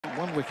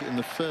1 wicket in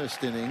the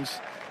first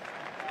innings.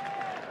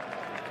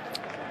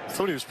 I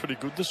thought he was pretty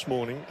good this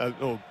morning,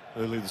 or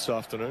early this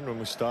afternoon when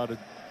we started.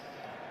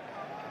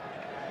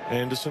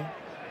 Anderson.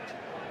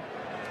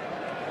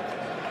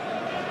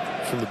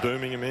 From the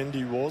Birmingham end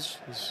he was.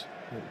 His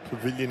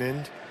pavilion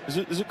end. Is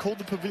it called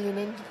the pavilion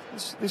end,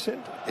 this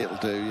end? It'll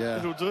do, yeah.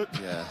 It'll do it?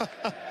 Yeah.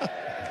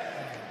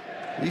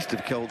 It used to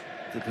be called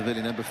the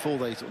pavilion end before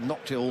they sort of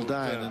knocked it all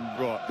down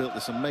and built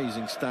this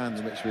amazing stand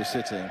in which we're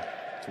sitting.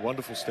 It's a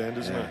wonderful stand,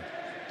 isn't it?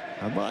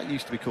 And well, it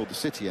used to be called the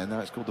City end,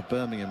 now it's called the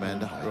Birmingham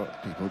end.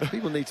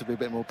 People need to be a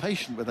bit more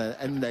patient with their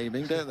end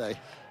naming, don't they?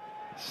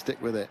 Stick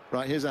with it.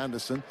 Right, here's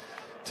Anderson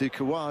to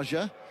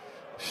Khawaja.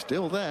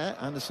 Still there,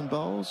 Anderson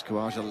bowls.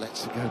 Khawaja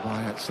lets it go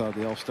by outside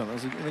the off stump. That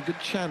was in a good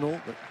channel,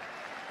 but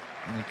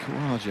I mean,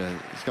 Khawaja,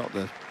 he's got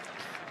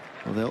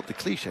the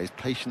cliche is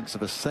patience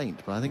of a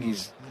saint, but I think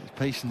he's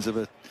patience of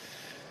a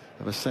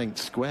saint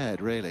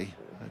squared, really.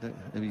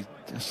 He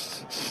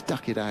just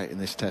stuck it out in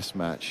this Test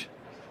match.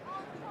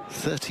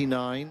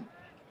 39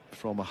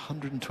 from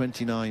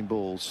 129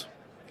 balls.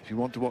 If you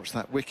want to watch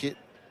that wicket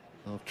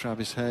of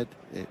Travis Head,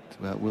 it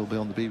will be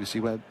on the BBC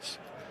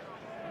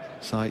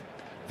website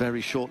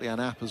very shortly, an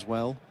app as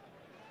well.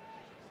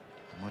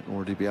 It might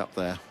already be up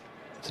there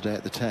today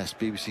at the Test.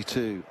 BBC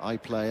Two,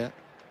 iPlayer,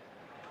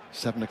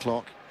 7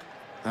 o'clock.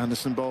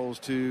 Anderson bowls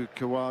to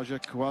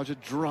Khawaja.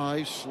 Khawaja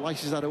drives,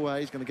 slices that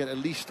away. He's going to get at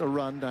least a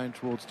run down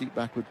towards deep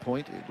backward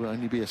point. It will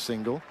only be a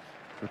single.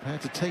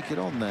 Prepared to take it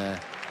on there,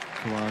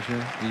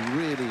 Khawaja. He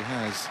really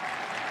has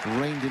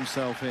reined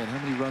himself in. How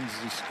many runs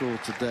has he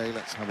scored today?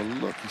 Let's have a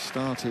look. He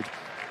started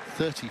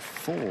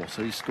 34,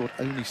 so he scored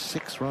only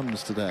 6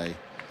 runs today.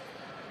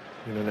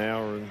 In an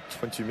hour and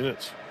 20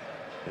 minutes.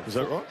 Is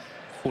that right?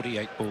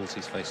 48 balls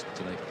he's faced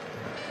today.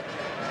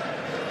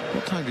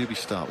 What time did we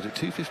start? Was it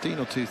 2:15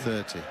 or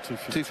 2:30?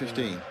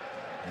 2:15.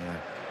 Yeah.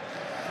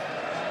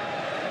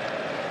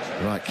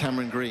 Right,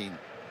 Cameron Green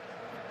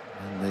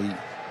and the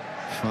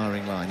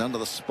firing line under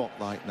the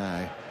spotlight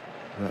now.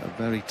 A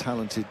very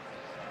talented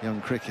young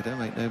cricketer,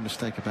 make no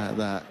mistake about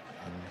that.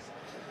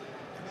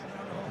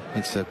 And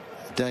it's a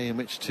day in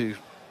which to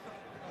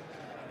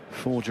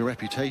forge a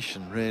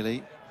reputation,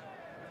 really.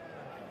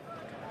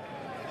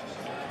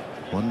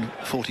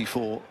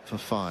 144 for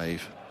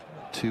 5,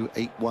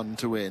 281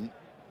 to win.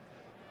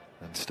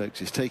 And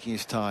Stokes is taking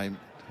his time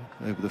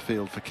over the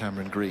field for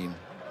Cameron Green.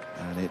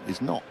 And it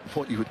is not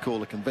what you would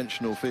call a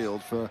conventional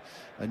field for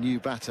a new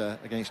batter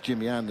against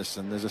Jimmy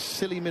Anderson. There's a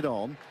silly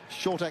mid-on,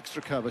 short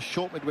extra cover,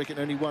 short mid-wicket,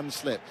 only 1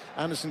 slip.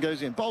 Anderson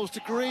goes in, bowls to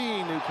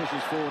Green, who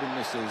pushes forward and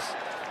misses.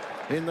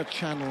 In the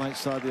channel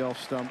outside the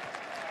off stump.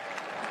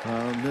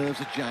 Nerves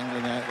are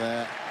jangling out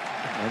there.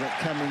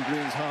 Cameron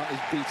Green's heart is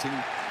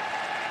beating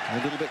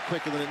a little bit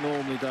quicker than it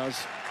normally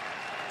does.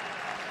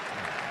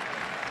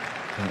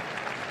 But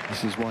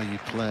this is why you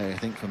play, I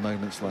think, for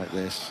moments like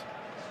this.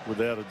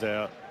 Without a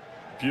doubt.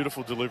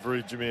 Beautiful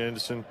delivery, Jimmy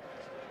Anderson.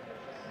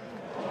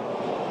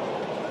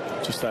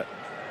 Just that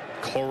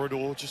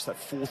corridor, just that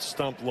 4th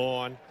stump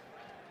line.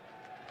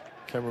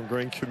 Cameron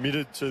Green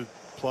committed to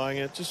playing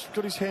it. Just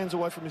got his hands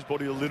away from his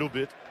body a little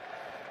bit.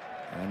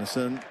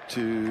 Anderson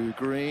to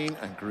Green,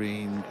 and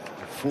Green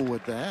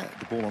forward there.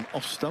 The ball on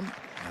off stump.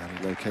 And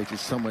he located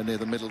somewhere near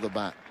the middle of the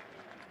bat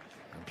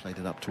and played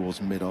it up towards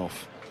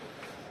mid-off.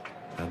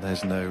 And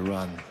there's no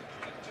run.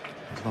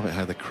 I love it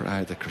how the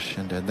crowd, the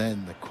crescendo, and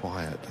then the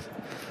quiet.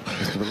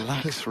 Just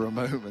relax for a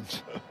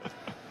moment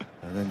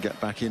and then get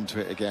back into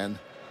it again.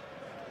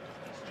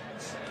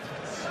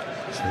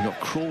 So you've got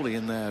Crawley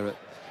in there at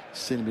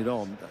sin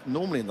mid-on,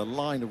 normally in the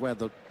line of where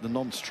the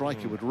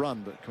non-striker would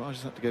run, but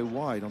Khawaja's had to go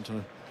wide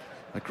onto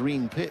a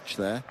green pitch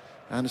there.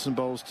 Anderson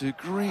bowls to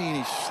Green.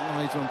 He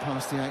slides on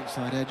past the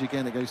outside edge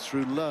again. It goes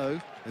through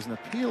low. There's an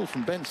appeal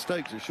from Ben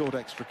Stokes, a short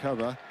extra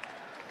cover.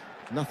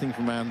 Nothing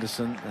from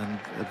Anderson and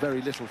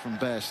very little from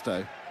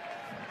Bairstow.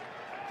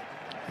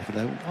 If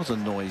there was a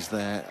noise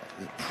there,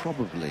 it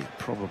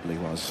probably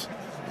was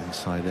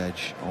inside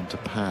edge onto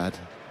pad.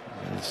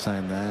 The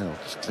sound there, or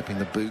just clipping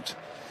the boot.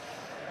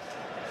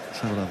 Let's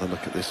have another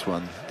look at this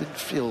one. Didn't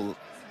feel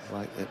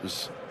like it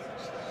was.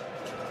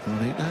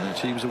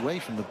 Actually, he was away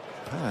from the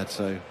pad,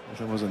 so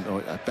there wasn't.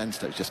 Ben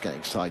Stokes just getting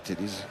excited.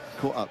 He's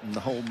caught up in the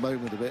whole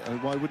moment of it. I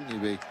mean, why wouldn't you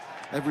be?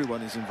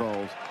 Everyone is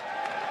involved.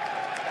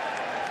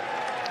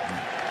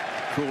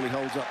 Crawley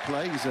holds up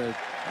play. He's a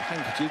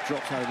handkerchief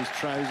drops out of his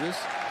trousers.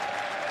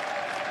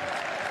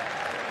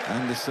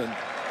 Anderson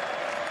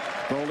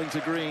bowling to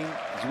Green.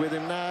 He's with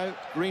him now.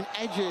 Green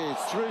edges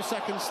through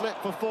second slip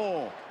for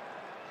 4.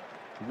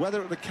 Whether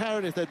it would have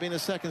carried if there'd been a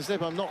second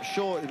slip, I'm not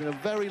sure. It'd been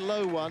a very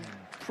low one.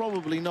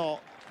 Probably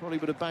not. Probably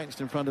would have bounced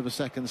in front of a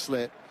second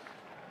slip.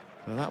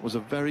 But that was a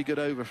very good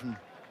over from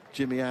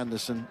Jimmy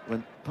Anderson.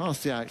 Went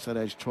past the outside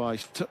edge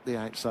twice, took the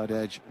outside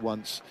edge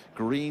once.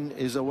 Green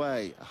is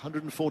away.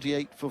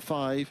 148 for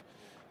 5.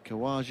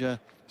 Khawaja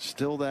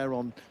still there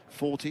on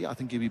 40. I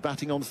think he'll be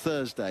batting on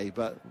Thursday,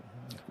 but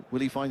will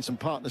he find some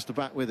partners to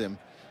bat with him?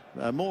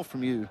 More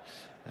from you,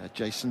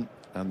 Jason,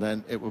 and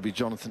then it will be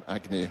Jonathan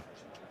Agnew.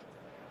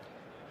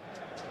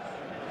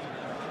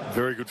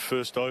 Very good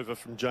first over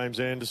from James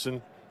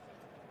Anderson.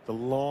 The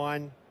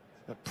line,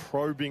 that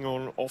probing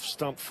on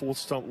off-stump,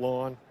 fourth-stump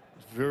line,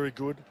 is very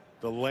good.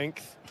 The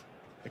length,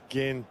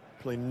 again,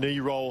 playing knee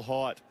roll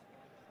height.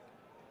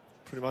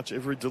 Pretty much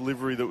every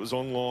delivery that was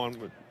in line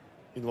with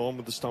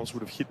the stumps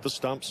would have hit the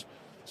stumps.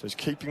 So he's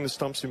keeping the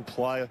stumps in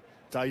play.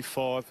 Day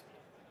 5,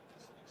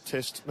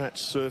 test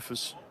match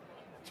surface.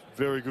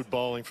 Very good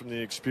bowling from the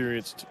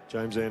experienced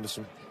James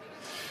Anderson.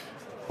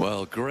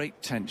 Well,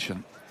 great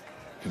tension.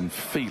 You can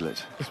feel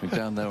it. As we're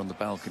down there on the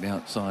balcony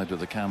outside where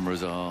the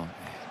cameras are.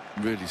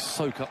 Really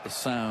soak up the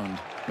sound,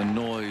 the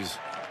noise.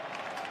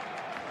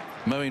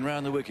 Mowing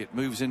round the wicket,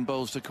 moves in,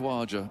 bowls to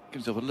Khawaja.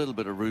 Gives himself a little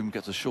bit of room,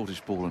 gets a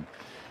shortish ball and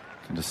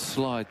can just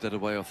slide that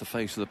away off the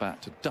face of the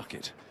bat to duck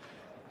it.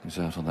 He's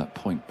out on that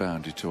point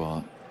boundary to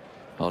our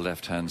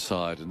left-hand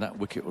side. And that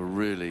wicket will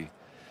really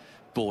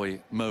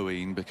buoy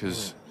Moeen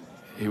because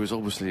he was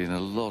obviously in a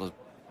lot of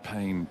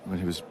pain when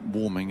he was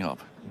warming up.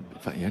 In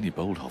fact, he only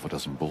bowled half a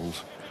dozen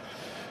balls.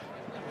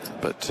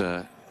 But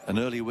an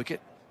early wicket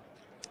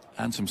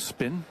and some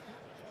spin,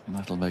 and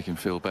that'll make him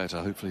feel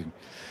better. Hopefully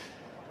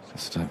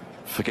just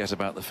forget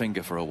about the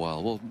finger for a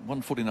while. Well,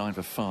 149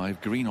 for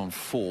 5, Green on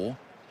 4.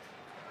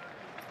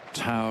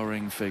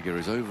 Towering figure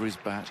is over his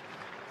bat.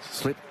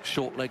 Slip,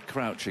 short leg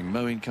crouching.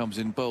 Moeen comes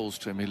in, bowls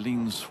to him. He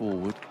leans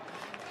forward.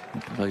 He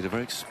played a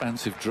very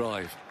expansive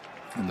drive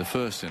in the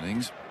first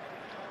innings.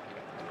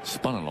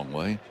 Spun a long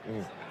way.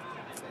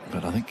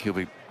 But I think he'll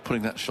be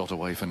putting that shot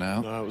away for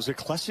now. No, it was a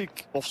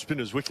classic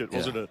off-spinner's wicket,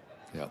 wasn't it?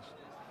 Yeah.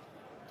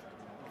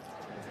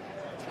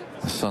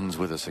 The sun's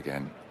with us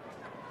again.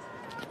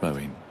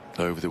 Moeen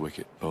over the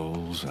wicket,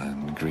 bowls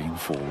and Green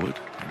forward.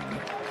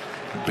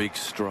 And big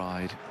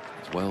stride.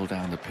 It's well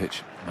down the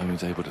pitch.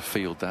 Moeen's able to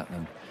field that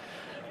and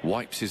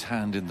wipes his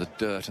hand in the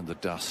dirt and the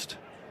dust.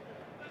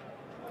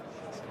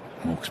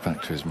 Walks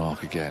back to his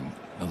mark again.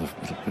 Another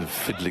little bit of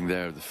fiddling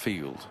there of the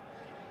field.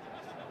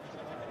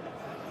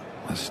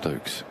 As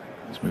Stokes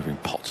is moving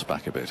Potts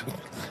back a bit.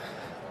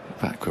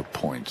 Backward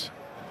point.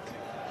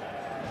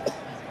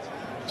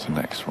 So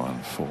next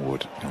one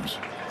forward comes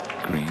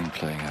Green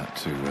playing out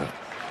to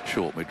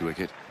short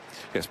mid-wicket.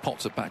 Yes,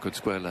 Potts at backward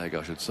square leg,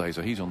 I should say.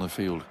 So he's on the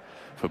field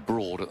for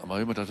Broad at the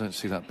moment. I don't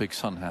see that big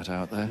sun hat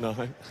out there. No.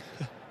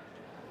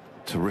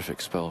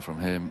 Terrific spell from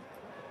him.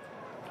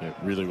 Yeah, it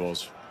really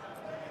was.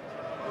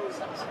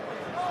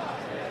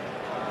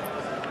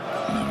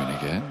 Moeen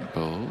again,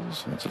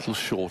 bowls. It's a little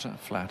shorter,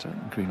 flatter.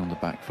 Green on the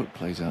back foot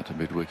plays out to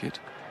mid-wicket.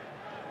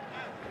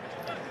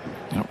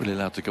 You're not really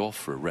allowed to go off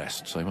for a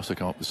rest, so he must have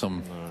come up with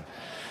some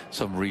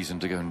reason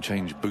to go and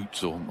change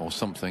boots or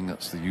something.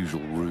 That's the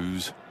usual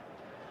ruse.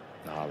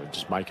 No, they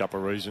just make up a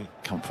reason.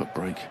 Comfort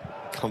break.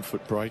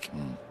 Comfort break.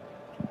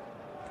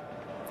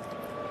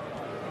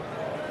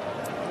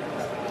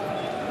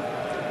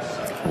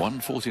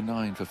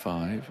 149 for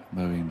 5.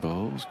 Moeen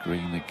bowls.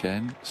 Green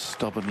again,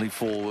 stubbornly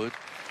forward.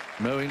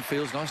 Moeen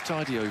feels nice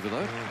tidy over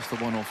though. That's the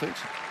one off it.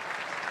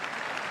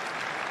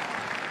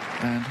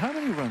 And how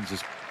many runs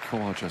has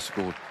Khawaja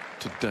scored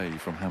today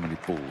from how many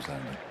balls,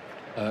 Andy?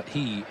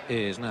 He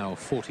is now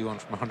 41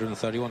 from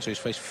 131, so he's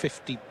faced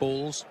 50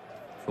 balls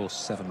for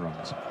 7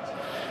 runs.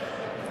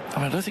 I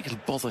mean, I don't think it'll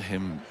bother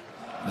him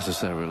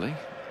necessarily,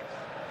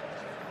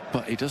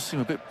 but he does seem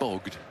a bit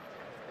bogged.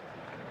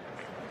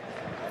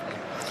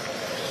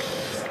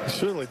 He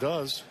certainly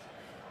does.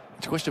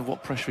 It's a question of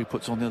what pressure he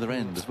puts on the other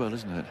end as well,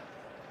 isn't it?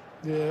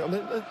 Yeah, I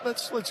mean,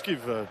 let's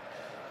give the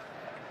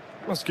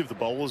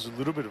bowlers a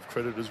little bit of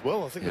credit as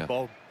well. I think they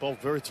bowled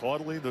very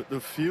tidily. The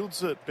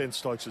fields that Ben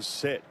Stokes has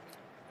set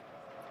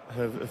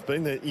have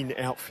been the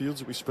in-out fields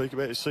that we speak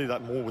about. You see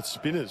that more with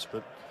spinners,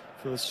 but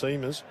for the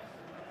seamers,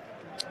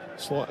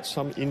 it's like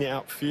some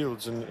in-out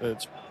fields, and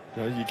it's,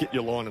 you know, you get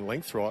your line and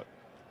length right,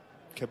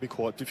 it can be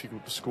quite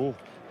difficult to score.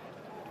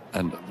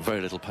 And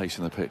very little pace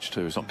in the pitch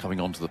too. It's not coming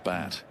onto the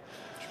bat.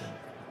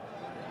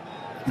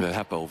 They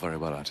have bowled very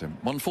well at him.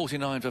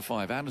 149 for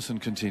 5. Anderson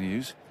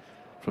continues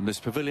from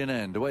this pavilion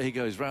end. Away he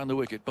goes round the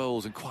wicket,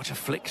 bowls, and Khawaja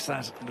flicks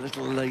that a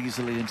little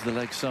lazily into the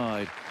leg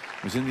side.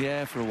 Was in the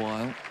air for a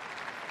while.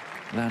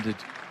 Landed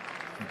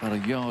about a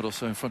yard or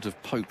so in front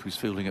of Pope, who's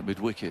fielding at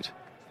mid-wicket.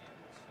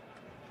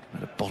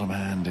 Had a bottom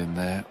hand in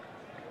there.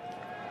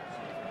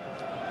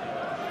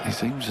 He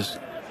seems just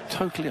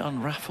totally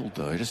unraffled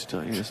though. He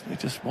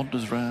just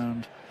wanders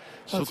round.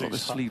 Still got the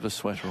sleeveless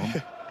sweater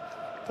on.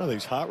 I don't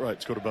think his heart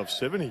rate's got above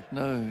 70.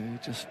 No, he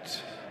just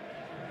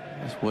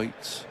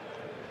waits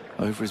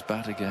over his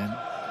bat again.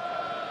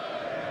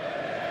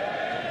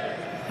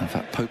 In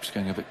fact, Pope's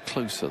going a bit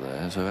closer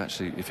there, so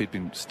actually if he'd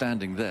been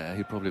standing there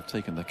he'd probably have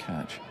taken the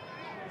catch.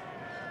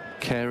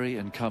 Carey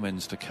and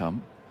Cummins to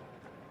come.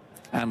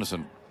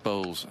 Anderson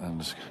bowls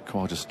and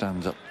Khawaja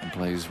stands up and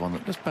plays one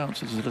that just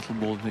bounces a little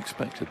more than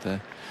expected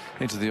there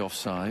into the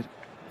offside.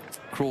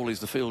 Crawley's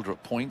the fielder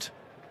at point.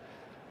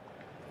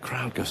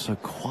 Crowd goes so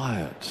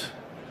quiet.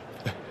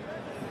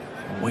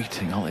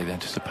 Waiting, aren't they, the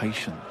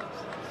anticipation,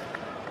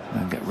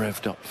 and get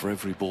revved up for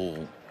every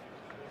ball.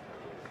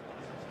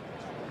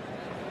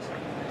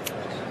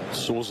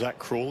 Saw Zach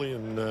Crawley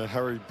and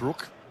Harry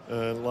Brook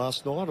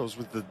last night. I was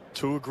with the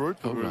tour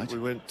group. We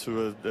went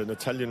to an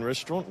Italian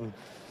restaurant, and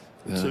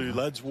the two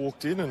lads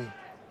walked in, and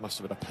must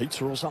have been a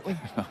pizza or something.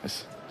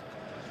 Nice.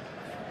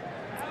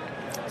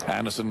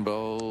 Anderson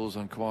bowls,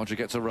 and Khawaja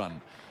gets a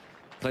run.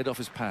 Played off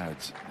his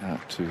pads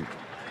out to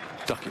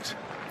Duckett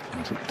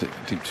into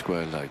deep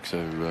square leg.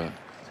 So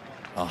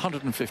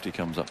 150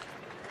 comes up.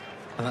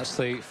 And that's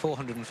the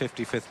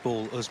 455th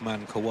ball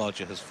Usman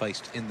Khawaja has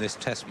faced in this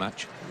test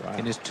match. Wow.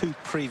 In his 2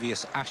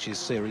 previous Ashes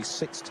series,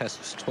 6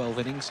 tests, 12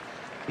 innings,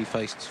 he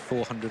faced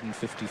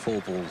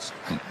 454 balls.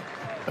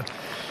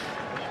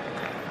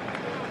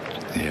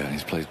 Yeah,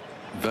 he's played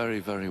very,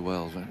 very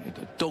well.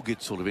 A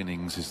dogged sort of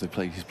innings is the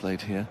play he's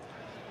played here.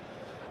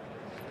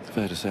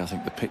 Fair to say, I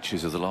think the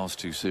pitches of the last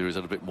 2 series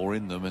had a bit more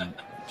in them and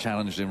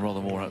challenged him rather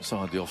more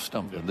outside the off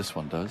stump than this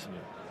one does.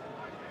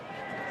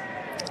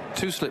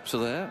 2 slips are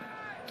there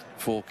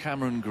for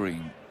Cameron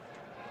Green,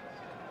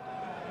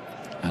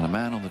 and a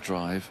man on the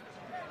drive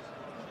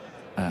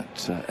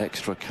at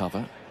extra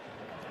cover.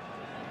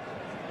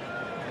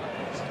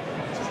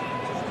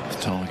 The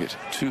target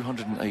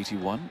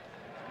 281.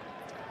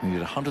 He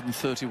needed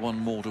 131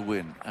 more to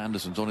win.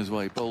 Anderson's on his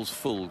way, bowls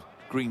full.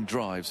 Green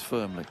drives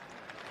firmly.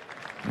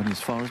 Went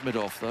as far as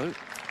mid-off, though.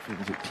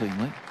 Fields it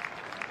cleanly.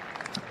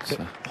 It's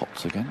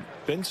Potts again.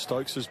 Ben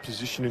Stokes has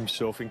positioned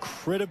himself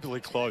incredibly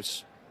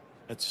close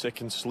at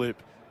second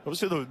slip.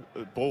 Obviously, the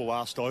ball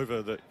last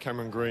over that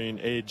Cameron Green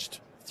edged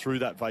through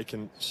that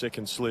vacant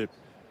second slip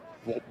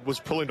was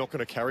probably not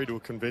going to carry to a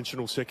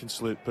conventional second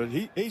slip, but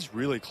he's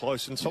really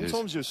close. And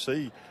sometimes you'll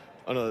see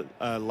on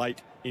a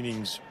late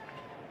innings,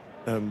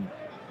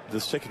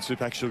 the second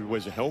slip actually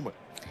wears a helmet.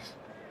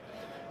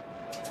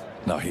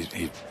 No,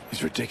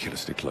 he's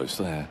ridiculously close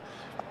there.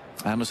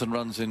 Anderson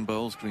runs in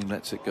bowls. Green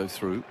lets it go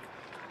through.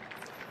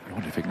 I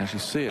wonder if he can actually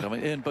see it. I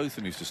mean, Ian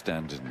Botham used to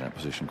stand in that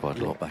position quite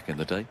a lot back in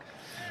the day.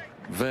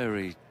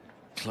 Very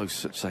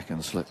close at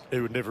second slip. He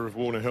would never have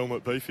worn a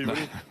helmet, Beefy, would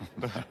he?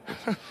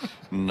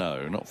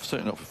 No,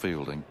 certainly not for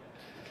fielding.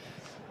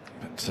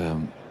 But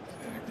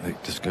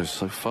it just goes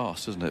so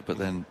fast, doesn't it? But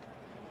then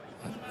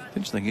the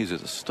interesting thing is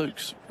that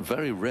Stokes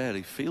very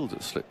rarely fields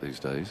at slip these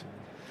days.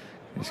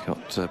 He's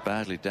got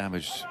badly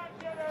damaged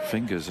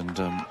fingers, and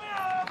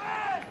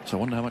so I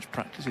wonder how much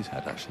practice he's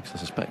had, actually, because I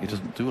suspect he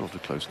doesn't do a lot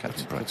of close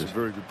catching practice. That's a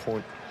very good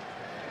point.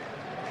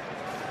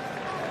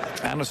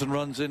 Anderson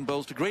runs in,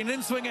 bowls to Green,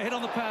 in swing a hit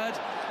on the pad,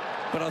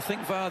 but I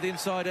think via the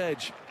inside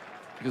edge,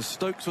 because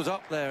Stokes was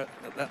up there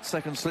at that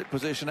second slip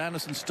position.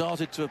 Anderson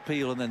started to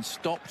appeal and then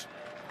stopped,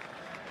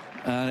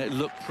 and it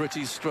looked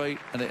pretty straight,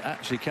 and it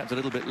actually kept a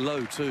little bit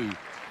low too.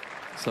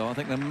 So I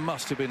think there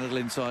must have been a little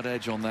inside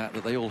edge on that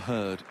they all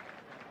heard.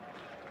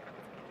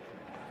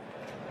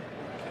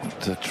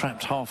 But,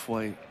 trapped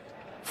halfway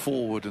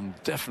forward, and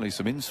definitely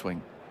some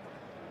in-swing.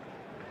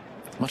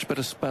 Much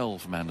better spell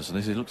from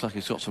Anderson. He looks like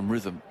he's got some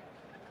rhythm.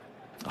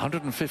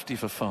 150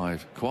 for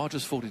 5.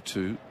 Khawaja's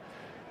 42,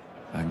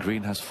 and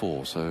Green has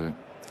 4. So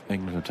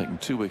England have taken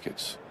 2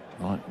 wickets.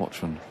 Right,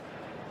 watchman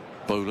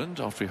Boland,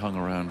 after he hung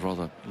around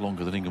rather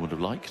longer than England would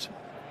have liked.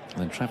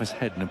 And then Travis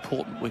Head, an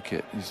important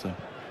wicket. He's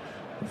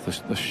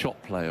the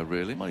shot player,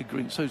 really.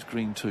 So's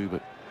Green too,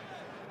 but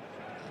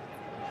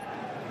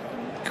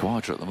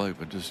Khawaja at the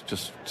moment is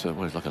just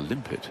well, he's like a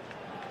limpet.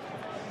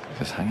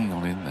 Just hanging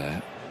on in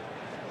there.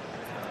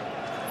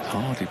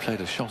 Hardly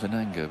played a shot in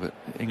anger, but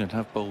England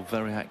have bowled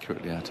very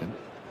accurately at him.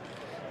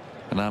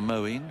 And now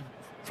Moeen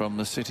from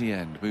the City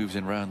end moves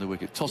in round the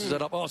wicket, tosses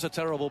it up. Oh, it's a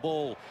terrible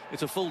ball.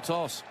 It's a full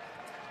toss.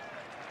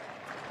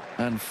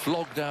 And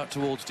flogged out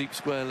towards deep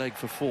square leg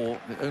for 4.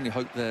 The only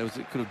hope there was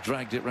it could have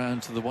dragged it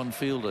round to the one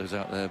fielders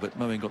out there, but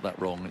Moeen got that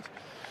wrong. It's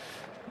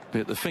be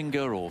it the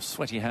finger or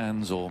sweaty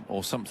hands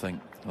or something,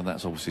 and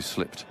that's obviously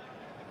slipped.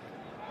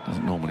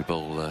 Doesn't normally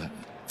bowl a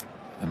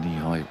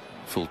knee-high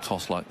full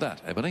toss like that,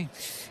 Ebony.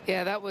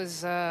 Yeah, that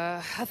was I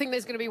think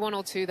there's going to be 1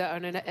 or 2 that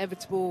are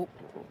inevitable.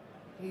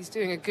 He's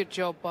doing a good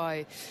job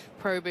by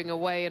probing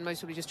away and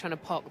mostly just trying to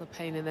park the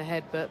pain in the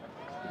head, but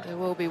there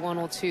will be 1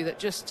 or 2 that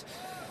just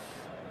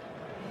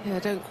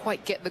don't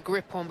quite get the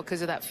grip on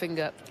because of that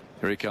finger.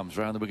 Here he comes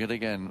round the wicket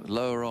again.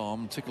 Lower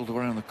arm tickled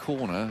around the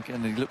corner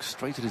again. He looks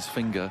straight at his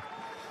finger.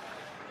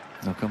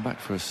 I'll come back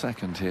for a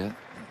second here.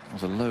 It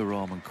was a lower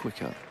arm and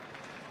quicker.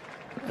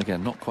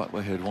 Again, not quite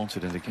where he had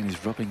wanted it. Again,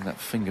 he's rubbing that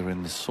finger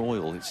in the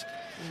soil. It's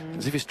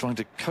as if he's trying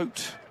to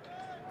coat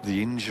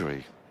the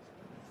injury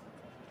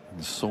in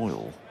the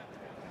soil.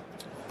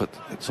 But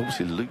it's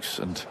obviously loose,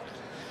 and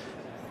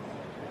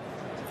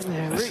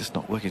it's just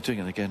not working. He's doing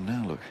it again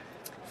now, look.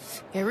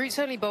 Yeah, Root's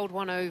only bowled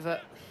 1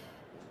 over,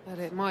 but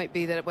it might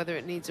be that whether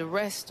it needs a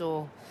rest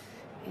or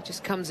he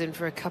just comes in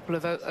for a couple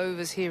of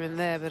overs here and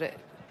there, but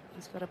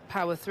he's got to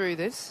power through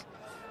this.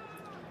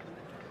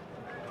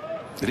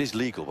 It is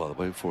legal, by the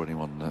way, before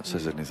anyone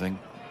says anything,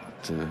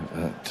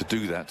 to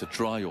do that, to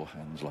dry your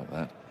hands like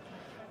that.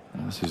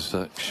 This is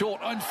short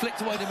and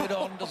flicked away to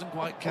mid-on, doesn't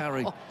quite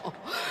carry.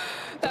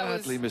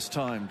 Badly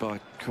mistimed by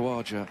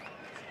Khawaja.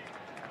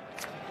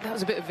 That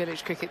was a bit of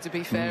village cricket, to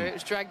be fair. It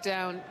was dragged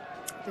down,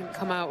 didn't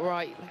come out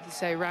right, like you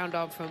say, round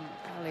arm from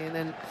Ali, and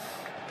then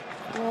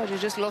Kawaja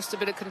just lost a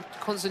bit of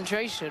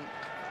concentration.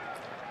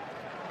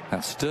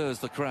 That stirs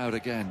the crowd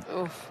again.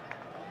 Oof.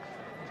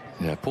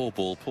 Yeah, poor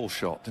ball, poor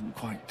shot. Didn't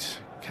quite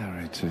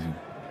carry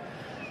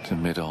to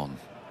mid-on.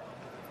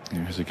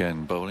 Here's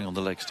again bowling on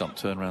the leg stump.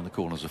 Turn around the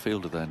corner. There's a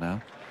fielder there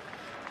now.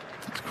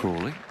 It's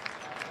Crawley.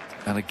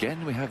 And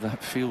again we have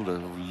that fielder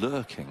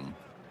lurking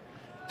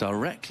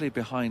directly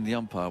behind the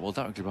umpire. Well,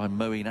 directly behind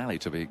Moeen Ali,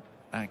 to be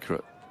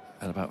accurate.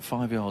 And about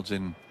 5 yards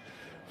in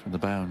from the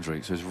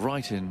boundary. So it's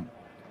right in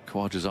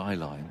Khawaja's eye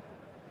line.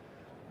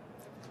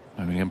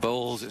 I mean, in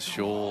bowls, it's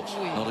short.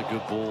 Not a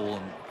good ball.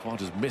 And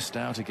Khawaja's missed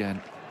out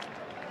again.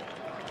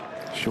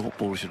 Short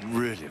ball, should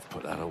really have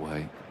put that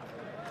away.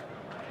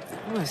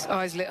 Oh, his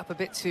eyes lit up a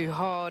bit too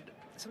hard.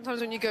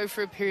 Sometimes when you go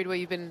through a period where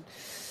you've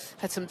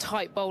had some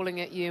tight bowling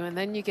at you and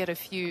then you get a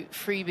few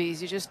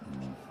freebies, you just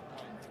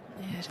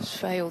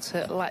fail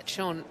to latch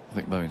on. I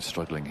think Moeen's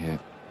struggling here.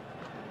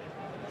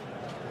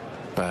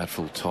 Bad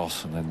full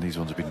toss, and then these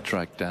ones have been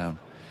dragged down.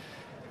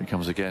 He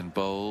comes again,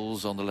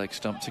 bowls on the leg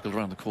stump, tickled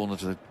around the corner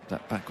to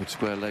that backward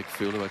square leg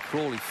fielder where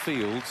Crawley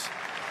fields.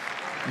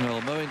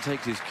 Well, Moeen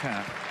takes his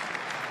cap.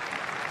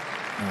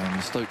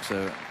 And Stokes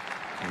are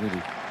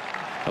really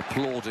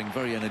applauding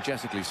very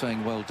energetically,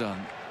 saying well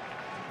done.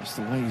 That's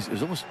the way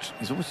he's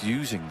almost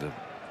using the,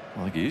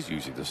 I think he is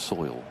using the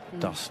soil,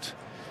 dust,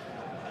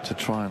 to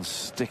try and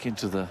stick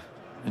into the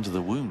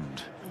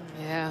wound.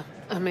 Yeah,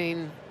 I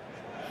mean,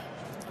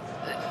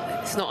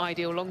 it's not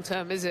ideal long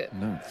term, is it?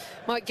 No.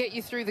 Might get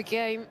you through the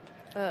game,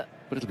 but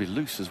it'll be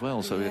loose as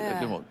well, so yeah.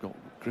 I don't know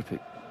what grip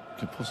it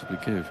could possibly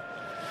give.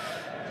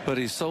 But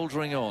he's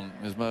soldiering on,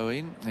 is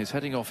Moeen. He's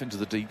heading off into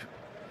the deep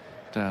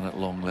down at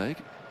long leg.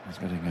 He's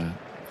getting a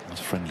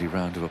friendly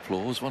round of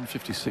applause.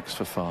 156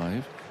 for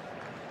 5.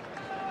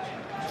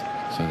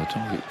 So the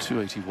target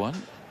 281.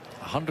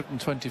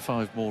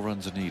 125 more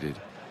runs are needed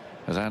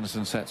as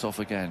Anderson sets off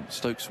again.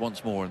 Stokes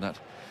once more in that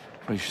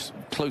very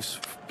close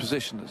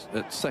position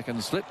at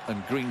second slip,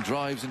 and Green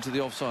drives into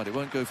the offside. It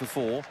won't go for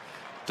 4.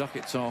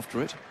 Duckett's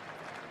after it.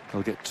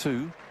 They'll get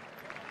 2.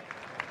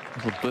 A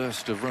little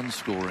burst of run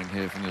scoring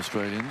here from the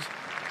Australians.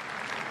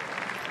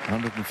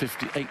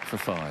 158 for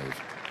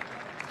 5.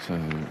 So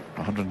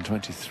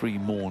 123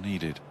 more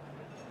needed.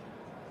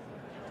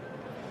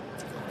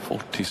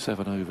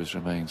 47 overs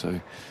remain,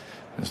 so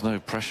there's no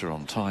pressure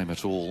on time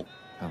at all,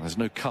 and there's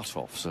no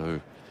cut-off,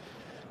 so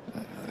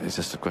it's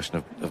just a question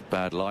of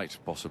bad light,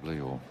 possibly,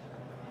 or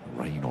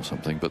rain or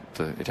something, but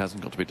it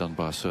hasn't got to be done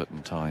by a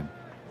certain time.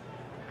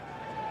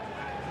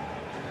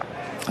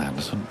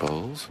 Anderson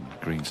bowls, and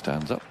Green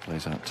stands up,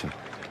 plays out to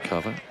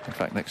cover. In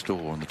fact, next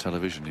door on the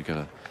television you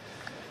get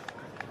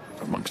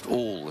amongst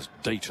all the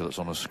data that's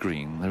on a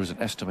screen, there is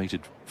an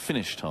estimated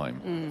finish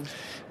time.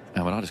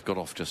 And when I just got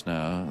off just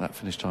now, that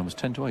finish time was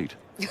 10 to 8.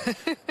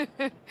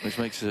 Which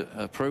makes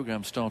a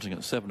programme starting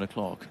at 7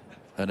 o'clock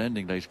and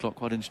ending at 8 o'clock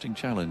quite an interesting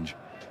challenge.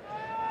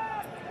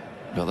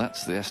 Well,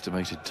 that's the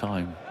estimated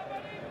time.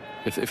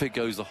 If it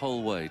goes the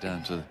whole way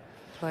down to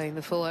playing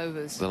the full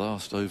overs, the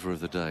last over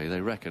of the day,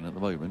 they reckon at the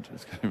moment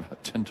it's going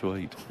about 10 to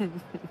 8.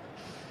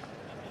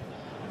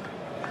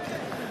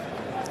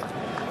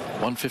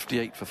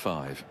 158 for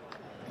 5.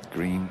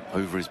 Green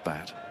over his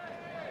bat.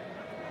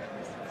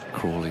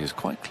 Crawley is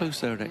quite close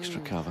there at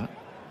extra cover.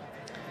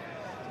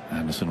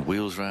 Anderson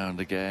wheels round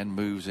again,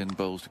 moves in,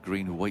 bowls to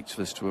Green, who waits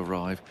for this to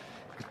arrive.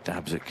 He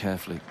dabs it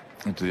carefully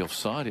into the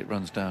offside. It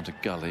runs down to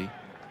Gully.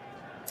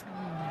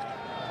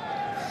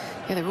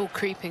 Yeah, they're all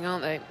creeping,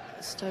 aren't they?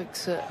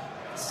 Stokes at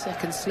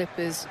second slip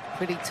is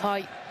pretty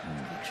tight.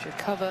 Extra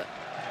cover.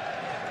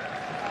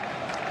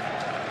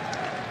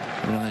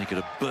 And then you get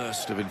a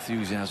burst of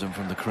enthusiasm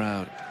from the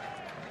crowd.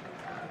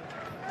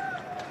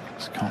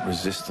 Just can't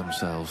resist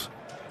themselves.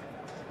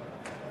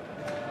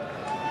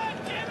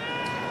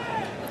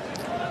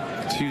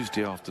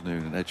 Tuesday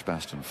afternoon in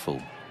Edgbaston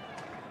full.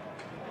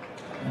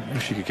 I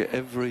wish you could get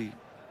every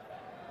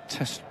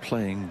test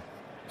playing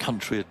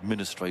country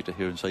administrator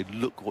here and say,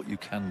 look what you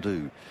can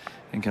do.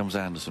 In comes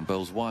Anderson,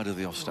 bowls wide of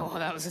the off stump. Oh,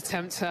 that was a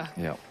tempter.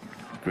 Yeah,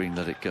 Green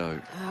let it go.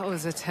 That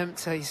was a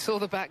tempter. He saw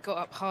the bat got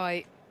up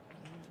high.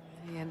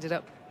 He ended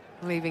up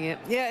leaving it.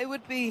 Yeah, it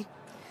would be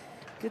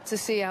good to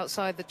see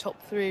outside the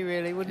top 3,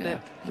 really, wouldn't it?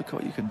 Look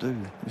what you can do.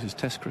 This is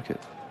Test cricket,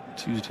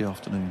 Tuesday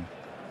afternoon.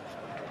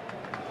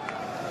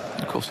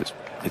 Of course,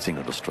 it's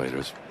England,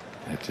 Australia.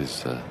 It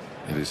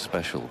is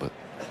special, but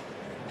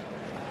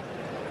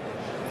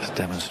it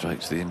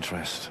demonstrates the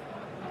interest.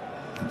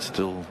 It's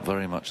still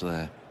very much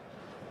there.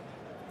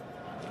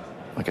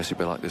 I guess it'd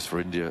be like this for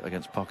India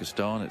against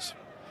Pakistan. It's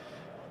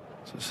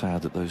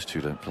sad that those two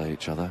don't play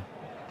each other.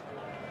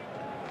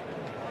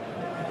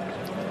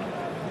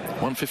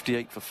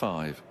 158 for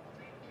 5.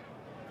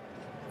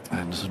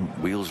 Anderson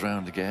wheels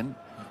round again.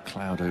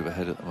 Cloud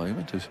overhead at the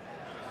moment.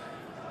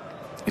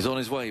 He's on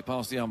his way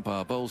past the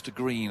umpire. Bowls to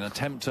Green. A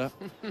tempter.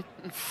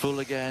 Full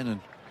again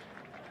and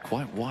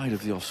quite wide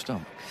of the off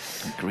stump.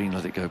 And Green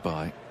let it go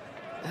by.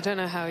 I don't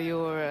know how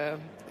your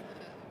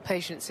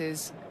patience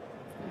is,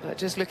 but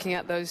just looking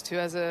at those two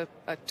as a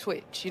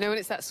twitch, you know, when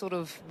it's that sort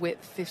of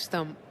width, fifth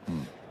stump,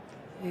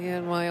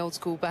 Yeah, my old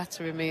school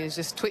batter in me is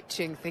just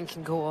twitching,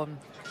 thinking, go on,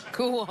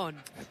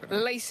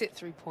 lace it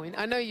through point.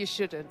 I know you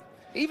shouldn't.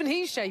 Even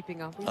he's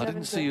shaping up. I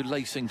didn't see you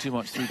lacing too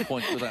much through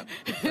point with that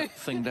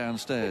thing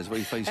downstairs where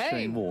you faced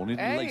Shane Warne. You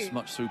didn't lace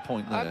much through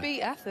point there. I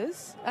beat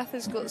Athers.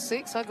 Athers got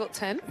 6, I got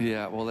 10.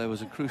 Yeah, well, there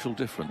was a crucial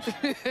difference.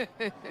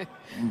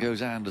 In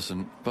goes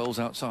Anderson, bowls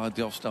outside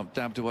the off stump,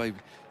 dabbed away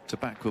to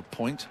backward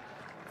point.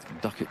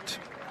 Duckett